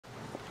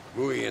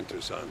Muy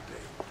interesante.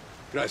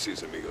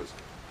 Gracias, amigos.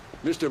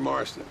 Mr.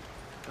 Marston,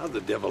 how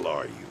the devil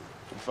are you?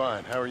 I'm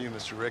fine. How are you,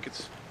 Mr.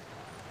 Ricketts?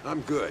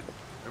 I'm good.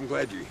 I'm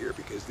glad you're here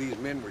because these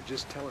men were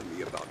just telling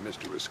me about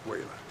Mr.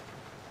 Escuela.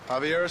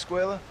 Javier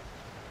Escuela?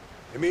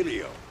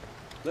 Emilio,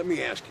 let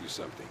me ask you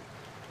something.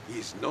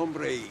 His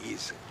nombre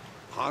is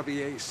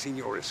Javier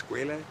Señor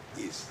Escuela?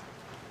 Is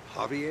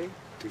Javier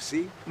to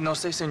see? No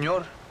sé,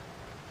 señor.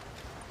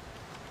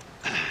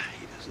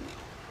 He doesn't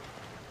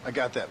know. I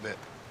got that bit.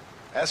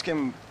 Ask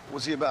him,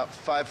 was he about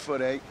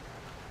 5'8"?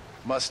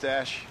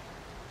 Mustache?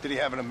 Did he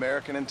have an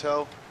American in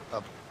tow?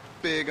 A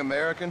big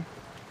American?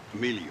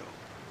 Emilio,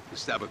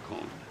 estaba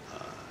con,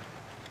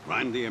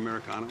 grande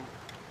americano?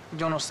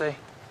 Yo no sé.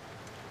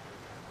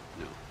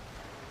 No.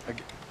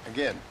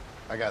 Again,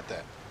 I got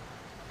that.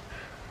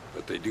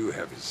 But they do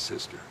have his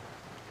sister.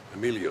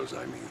 Emilio's,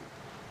 I mean.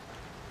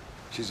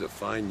 She's a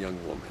fine young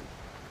woman.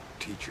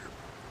 Teacher.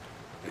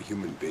 A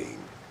human being.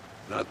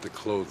 Not the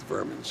clothed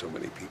vermin so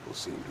many people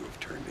seem to have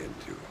turned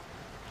into.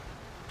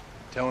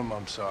 Tell him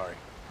I'm sorry.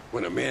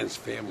 When a man's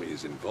family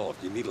is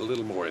involved, you need a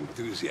little more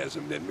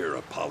enthusiasm than mere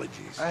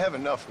apologies. I have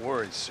enough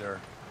worries, sir.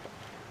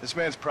 This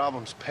man's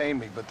problems pain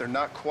me, but they're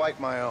not quite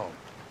my own.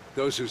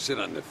 Those who sit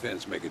on the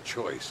fence make a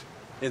choice,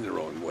 in their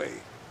own way.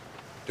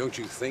 Don't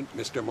you think,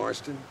 Mr.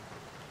 Marston?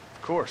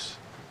 Of course.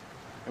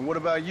 And what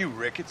about you,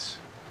 Ricketts?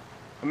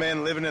 A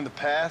man living in the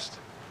past?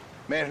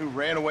 A man who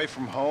ran away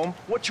from home?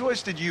 What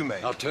choice did you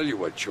make? I'll tell you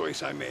what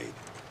choice I made.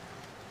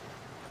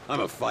 I'm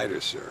a fighter,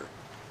 sir,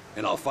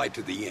 and I'll fight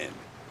to the end.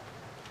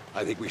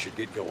 I think we should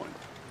get going.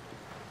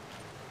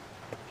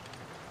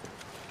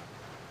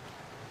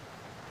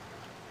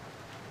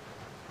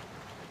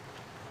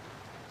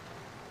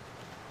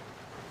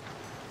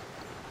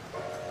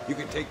 You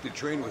can take the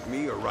train with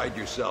me or ride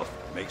yourself.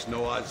 Makes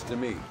no odds to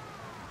me.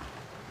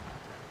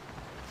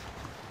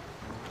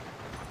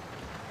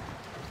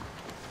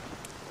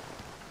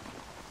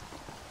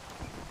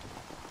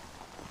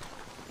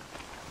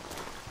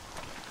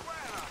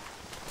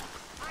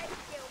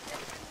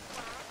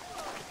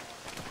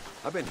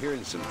 I've been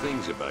hearing some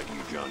things about you,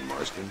 John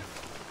Marston.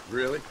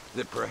 Really?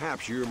 That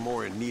perhaps you're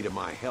more in need of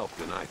my help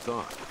than I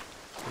thought.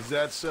 Is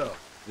that so?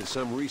 That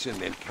some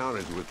recent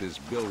encounters with this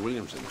Bill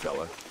Williamson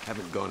fella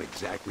haven't gone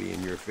exactly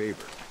in your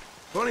favor.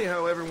 Funny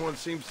how everyone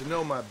seems to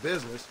know my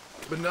business,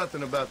 but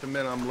nothing about the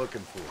men I'm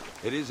looking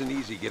for. It isn't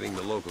easy getting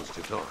the locals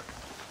to talk.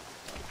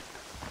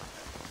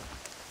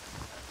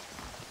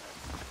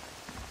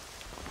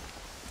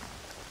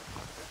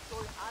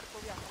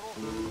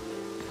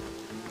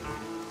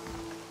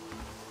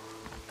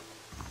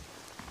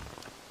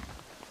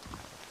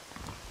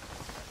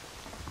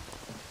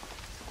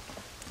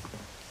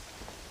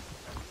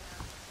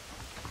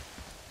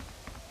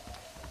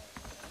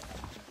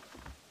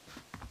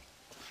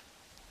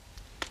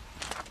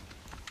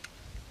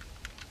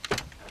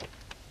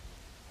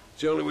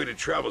 It's the only way to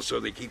travel, so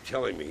they keep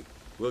telling me.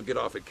 We'll get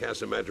off at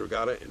Casa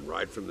Madrugada and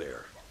ride from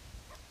there.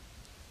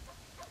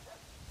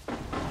 You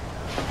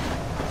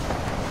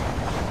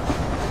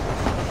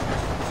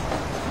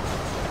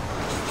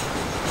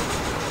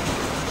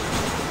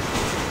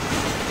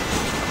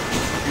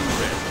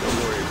rest. Don't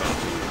worry about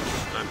me.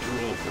 I'm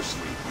too old for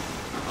sleep.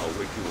 I'll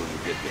wake you when we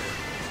get there.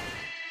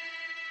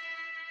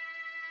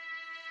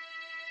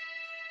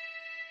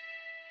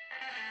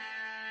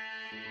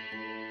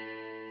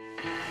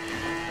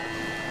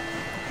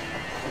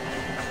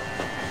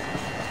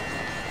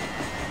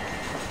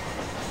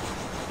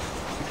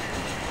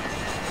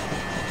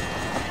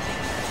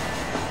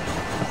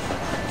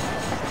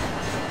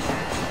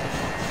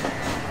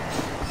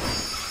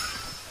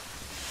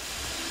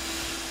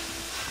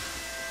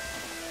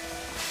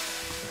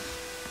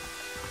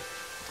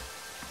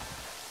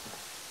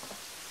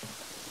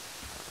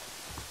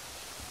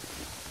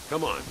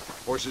 Come on,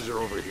 horses are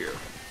over here.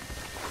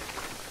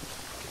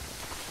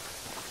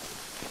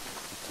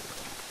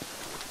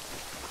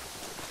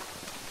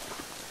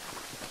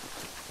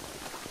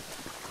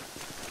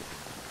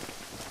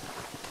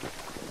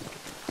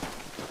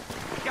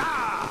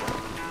 Yeah!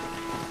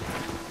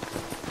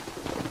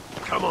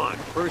 Come on,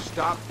 first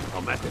stop,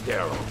 El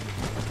Matadero.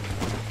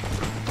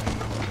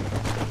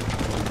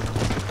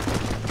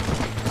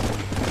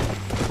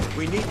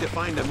 We need to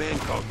find a man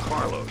called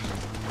Carlos.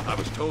 I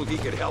was told he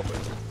could help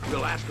us.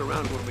 We'll ask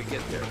around when we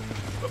get there,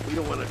 but we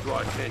don't want to draw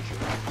attention.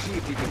 See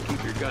if you can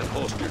keep your gun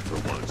holstered for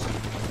once.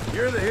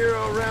 You're the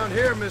hero around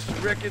here,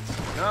 Mr. Ricketts,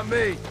 not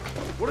me.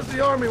 What does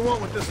the army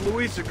want with this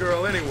Luisa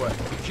girl anyway?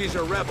 She's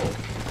a rebel,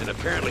 and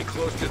apparently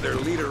close to their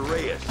leader,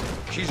 Reyes.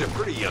 She's a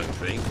pretty young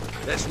thing.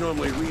 That's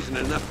normally reason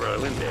enough for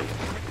Allende.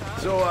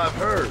 So I've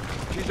heard.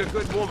 She's a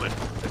good woman,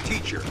 a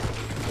teacher.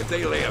 If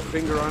they lay a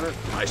finger on her,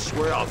 I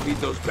swear I'll feed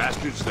those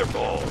bastards their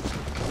balls.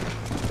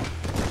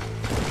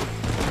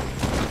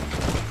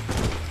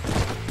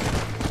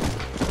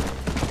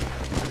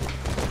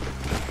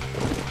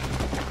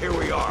 Here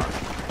we are.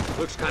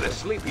 Looks kind of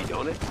sleepy,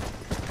 don't it?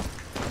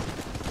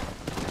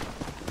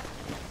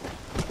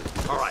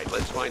 All right,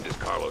 let's find this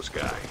Carlos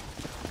guy.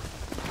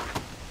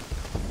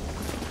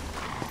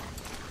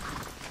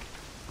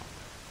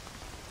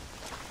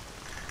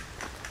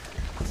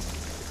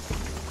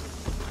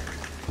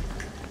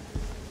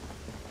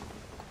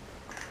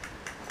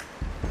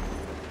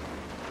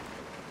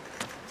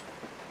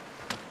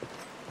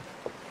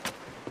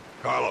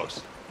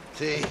 Carlos.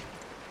 See?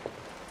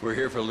 We're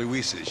here for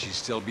Luisa. Is she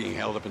still being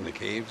held up in the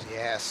caves?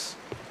 Yes.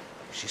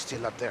 She's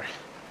still up there.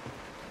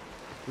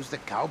 Who's the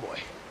cowboy?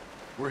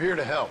 We're here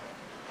to help.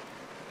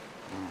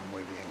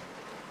 Muy bien.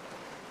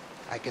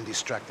 I can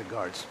distract the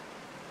guards.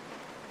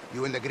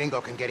 You and the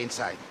gringo can get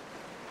inside.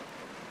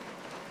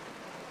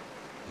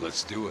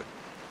 Let's do it.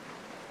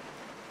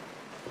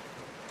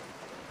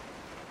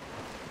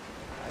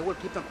 I will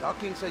keep them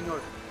talking,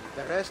 senor.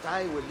 The rest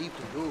I will leave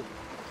to you.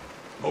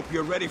 Hope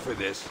you're ready for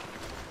this.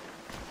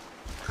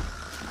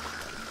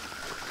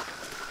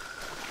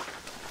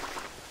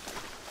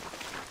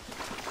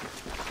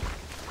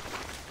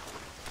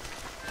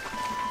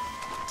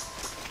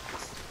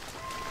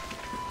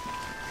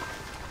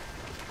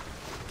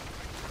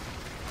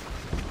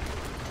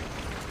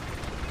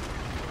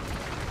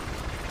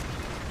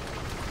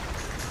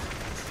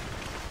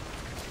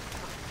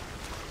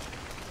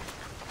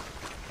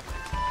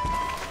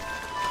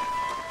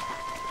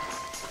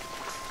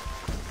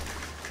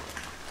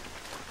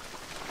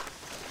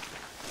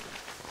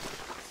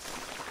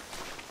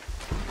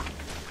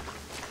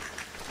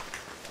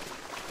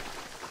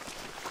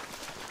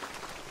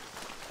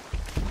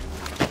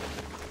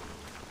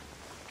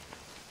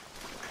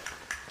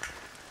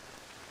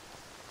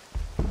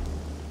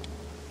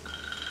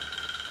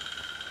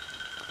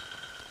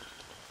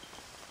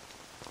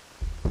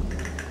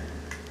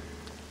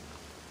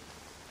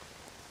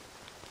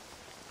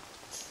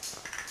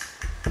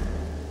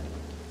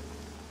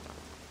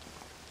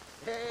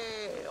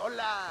 ¡Hey!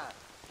 ¡Hola!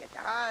 ¿Qué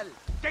tal?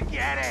 ¿Qué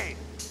quieres?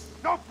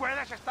 ¡No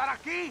puedes estar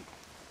aquí!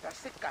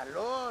 Hace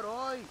calor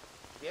hoy.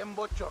 Bien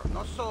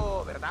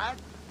bochornoso, ¿verdad?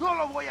 No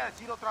lo voy a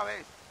decir otra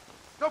vez.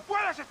 ¡No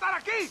puedes estar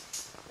aquí!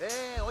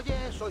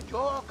 Oye, soy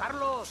yo,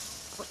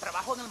 Carlos. Pues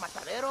trabajo en el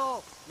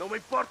matadero. No me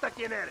importa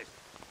quién eres.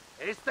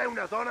 Esta es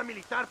una zona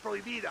militar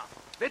prohibida.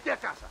 Vete a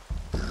casa.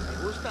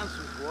 Me gustan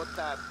sus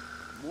botas.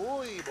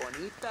 Muy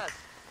bonitas.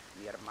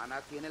 Mi hermana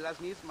tiene las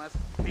mismas.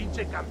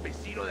 Pinche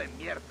campesino de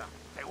mierda.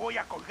 Te voy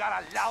a colgar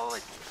al lado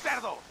de tu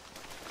cerdo.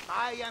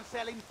 Váyanse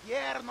al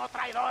infierno,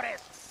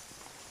 traidores.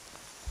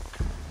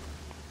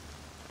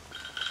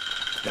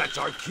 That's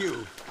our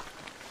cue.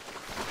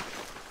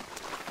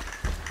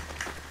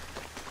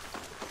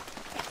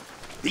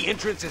 The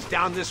entrance is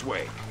down this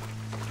way.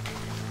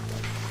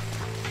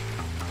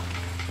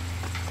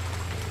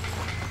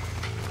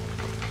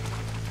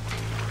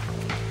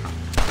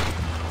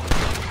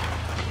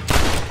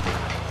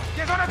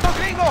 ¿Qué son estos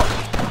gringos?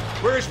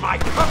 Where's my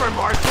cover,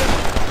 Marston?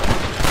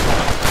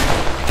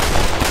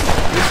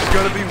 This is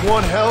gonna be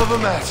one hell of a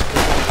massacre.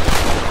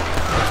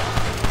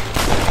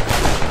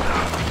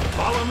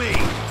 Follow me.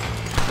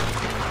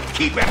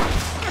 Keep it.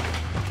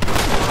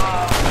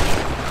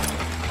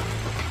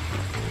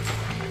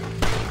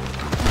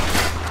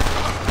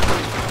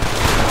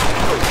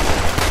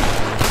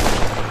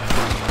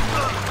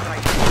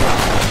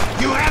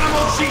 You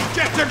animal, she's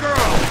just a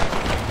girl.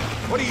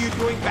 What are you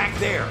doing back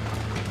there?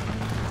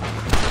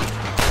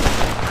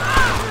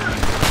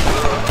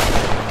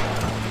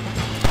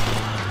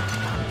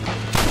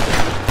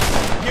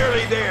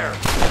 Nearly there.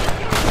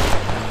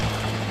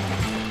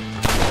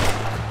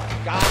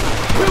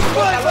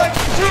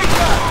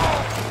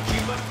 She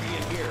must be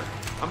in here.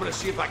 I'm gonna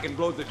see if I can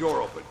blow the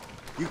door open.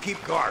 You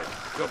keep guard.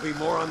 There'll be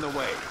more on the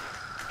way.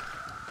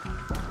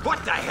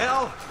 What the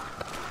hell?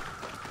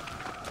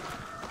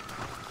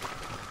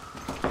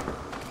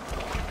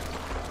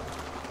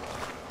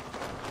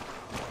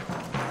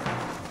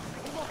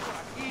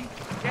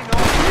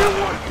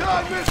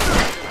 God, mister!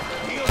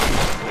 Deal with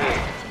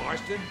these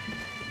Marston.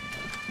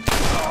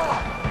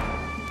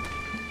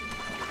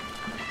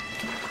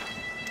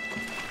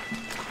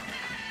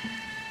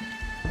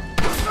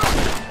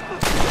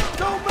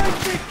 Don't make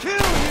me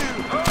kill you!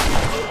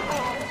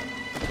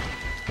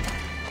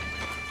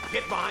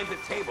 Get behind the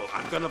table.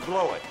 I'm gonna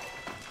blow it.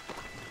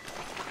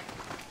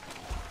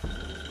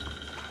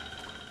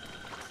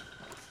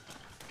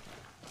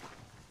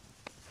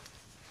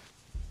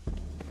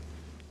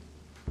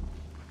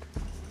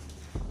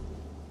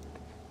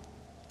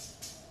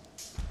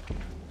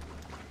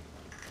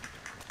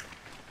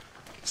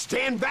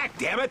 Stand back,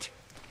 damn it!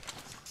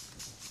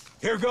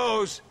 Here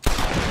goes.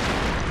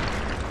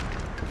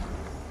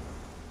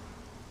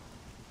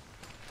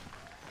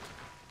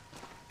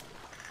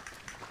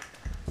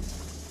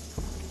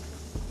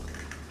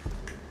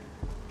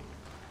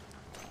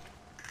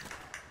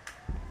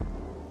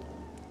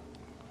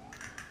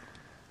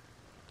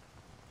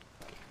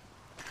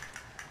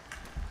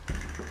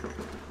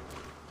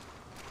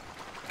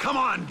 Come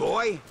on,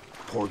 boy!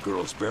 Poor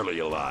girl's barely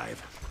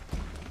alive.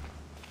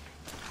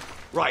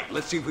 Right,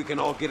 let's see if we can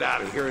all get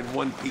out of here in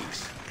one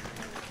piece.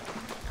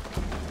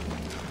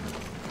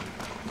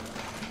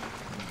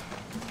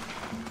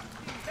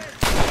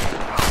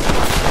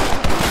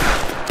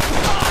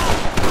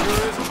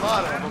 There is a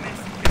lot of them.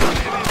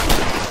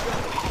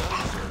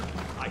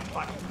 I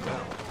fought you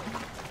well.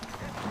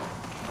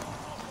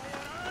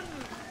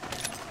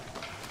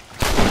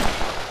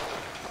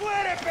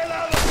 ¡Muere,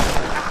 pelado!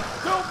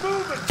 Don't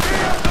move it,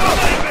 damn!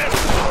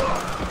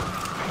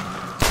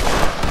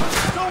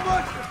 So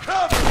much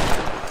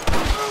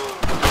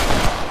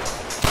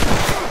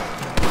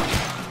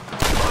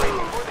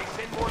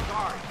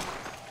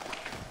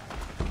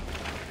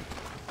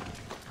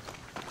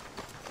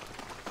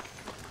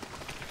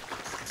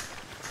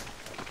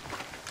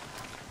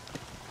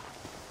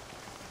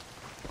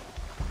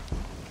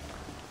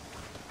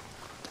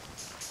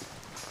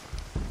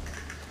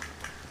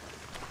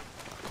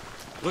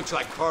Looks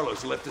like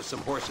Carlos left us some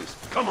horses.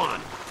 Come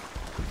on!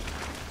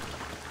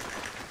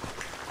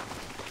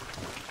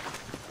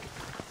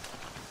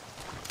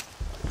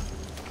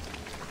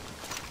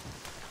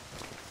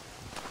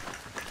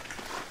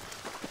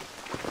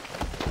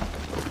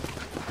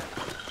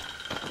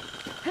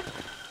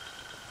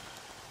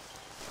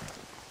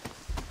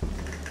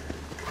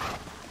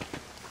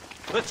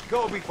 Let's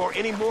go before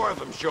any more of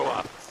them show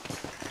up.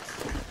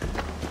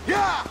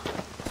 Yeah!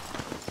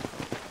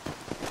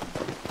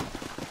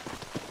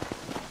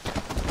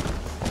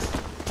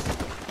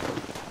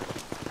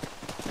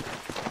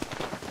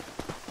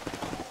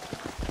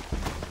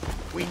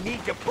 We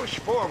need to push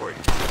forward.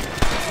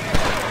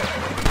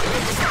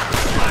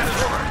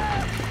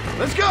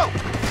 Let's go!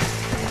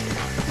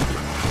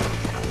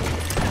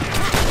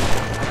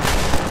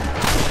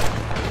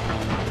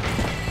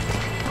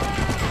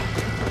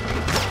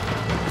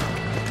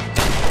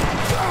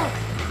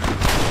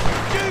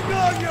 Dig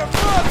on your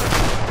brother!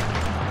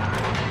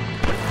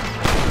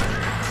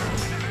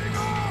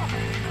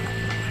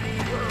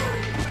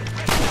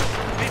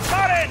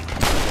 ¡Disparen!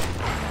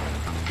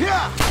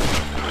 Yeah!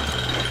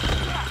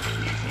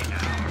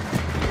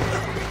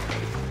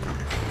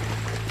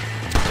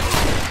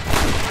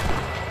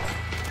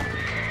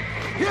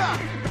 Yeah!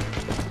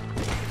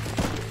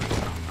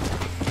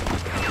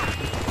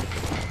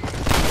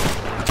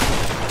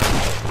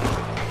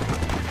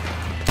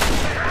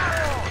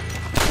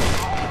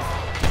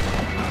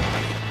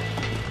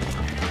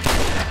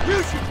 You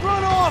should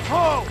run off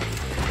home!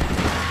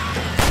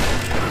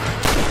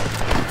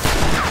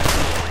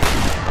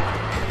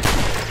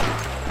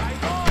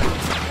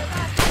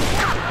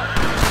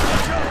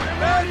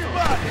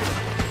 Everybody!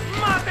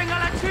 ¡Maten a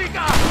la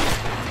chica!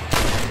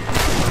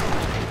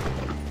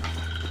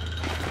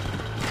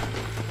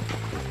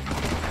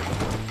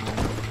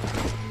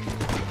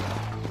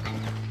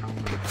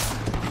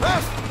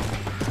 Left!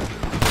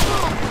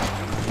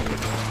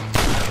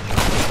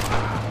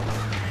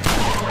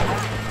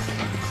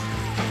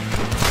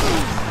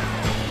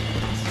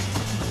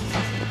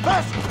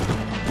 Left!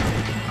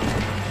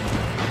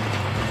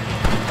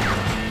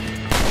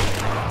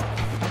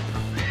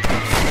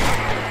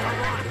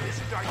 This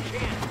is our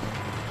chance.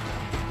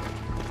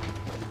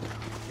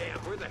 Damn,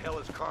 where the hell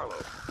is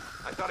Carlos?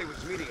 I thought he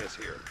was meeting us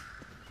here.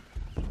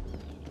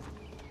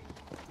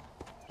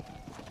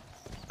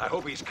 I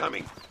hope he's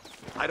coming.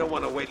 I don't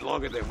want to wait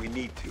longer than we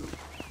need to.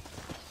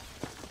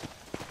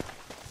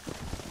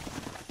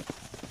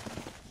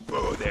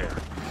 Whoa, there.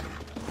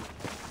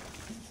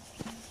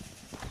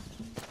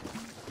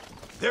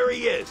 There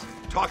he is.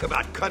 Talk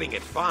about cutting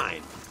it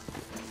fine.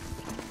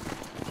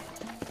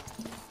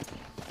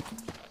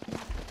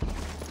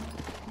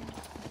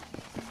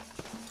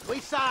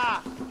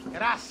 Luisa,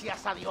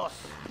 gracias a Dios.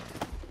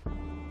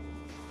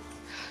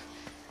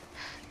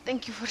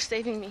 Thank you for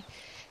saving me.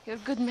 You're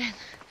good men.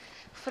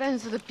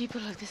 Friends of the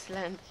people of this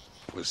land.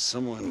 Was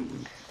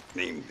someone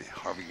named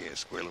Harvey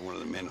Escuela one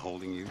of the men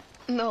holding you?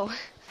 No,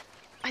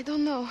 I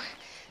don't know.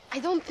 I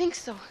don't think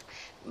so.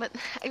 But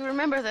I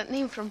remember that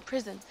name from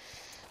prison.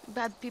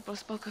 Bad people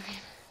spoke of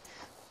him.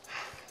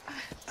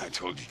 I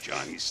told you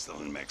Johnny's still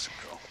in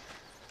Mexico.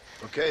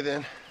 Okay,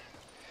 then.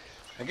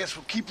 I guess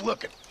we'll keep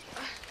looking.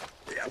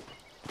 Yeah.